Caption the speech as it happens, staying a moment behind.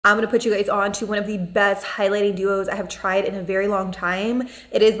I'm gonna put you guys on to one of the best highlighting duos I have tried in a very long time.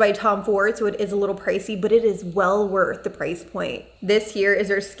 It is by Tom Ford, so it is a little pricey, but it is well worth the price point. This here is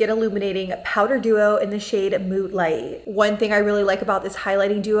their Skin Illuminating Powder Duo in the shade Moonlight. One thing I really like about this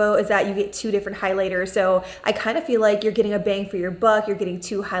highlighting duo is that you get two different highlighters, so I kind of feel like you're getting a bang for your buck. You're getting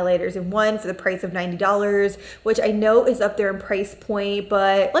two highlighters in one for the price of $90, which I know is up there in price point,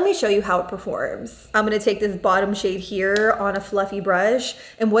 but let me show you how it performs. I'm gonna take this bottom shade here on a fluffy brush,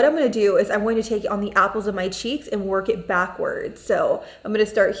 and what I'm gonna do is I'm going to take it on the apples of my cheeks and work it backwards. So I'm gonna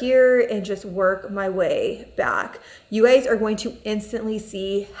start here and just work my way back. You guys are going to instantly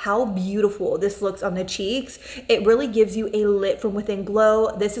see how beautiful this looks on the cheeks. It really gives you a lit from within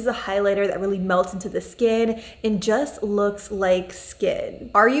glow. This is a highlighter that really melts into the skin and just looks like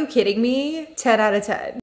skin. Are you kidding me? 10 out of 10.